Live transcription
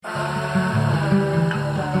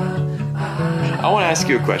want to ask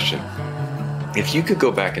you a question. If you could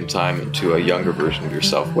go back in time into a younger version of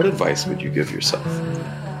yourself, what advice would you give yourself?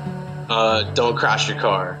 Don't crash your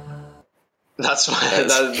car. That's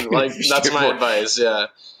my advice. Yeah.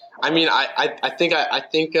 I mean, I think I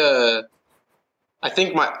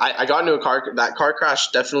got into that car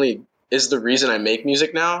crash definitely is the reason I make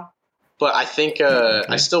music now. But I think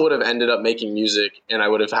I still would have ended up making music, and I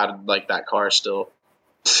would have had like that car still.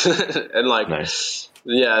 And like, Nice.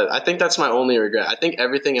 yeah, I think that's my only regret. I think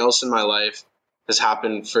everything else in my life has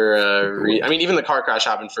happened for I mean, even the car crash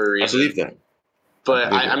happened for a reason. I believe that.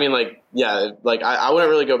 But I mean, like, yeah, like I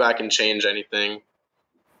wouldn't really go back and change anything.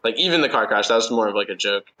 Like even the car crash, that was more of like a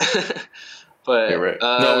joke. But yeah, right.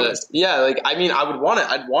 No, yeah, like I mean, I'd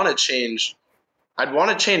want to change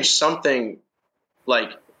something,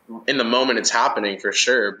 like in the moment it's happening for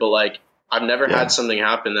sure. But like I've never had something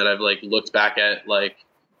happen that I've like looked back at like,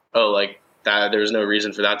 oh, like that there was no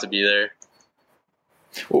reason for that to be there.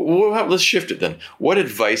 Well, let's shift it then. What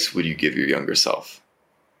advice would you give your younger self?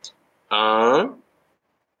 I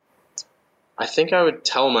think I would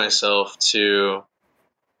tell myself to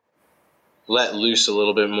let loose a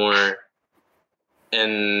little bit more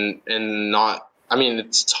and not, I mean,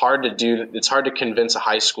 it's hard to do. It's hard to convince a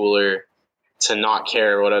high schooler to not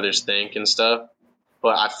care what others think and stuff.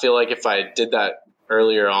 But I feel like if I did that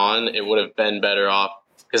earlier on, it would have been better off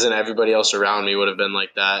because then everybody else around me would have been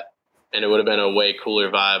like that. And it would have been a way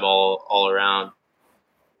cooler vibe all around.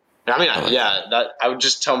 I mean, I would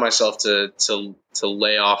just tell myself to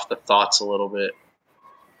lay off the thoughts a little bit,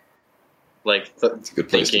 like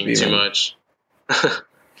thinking too much.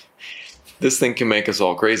 This thing can make us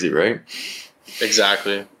all crazy, right?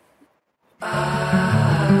 Exactly.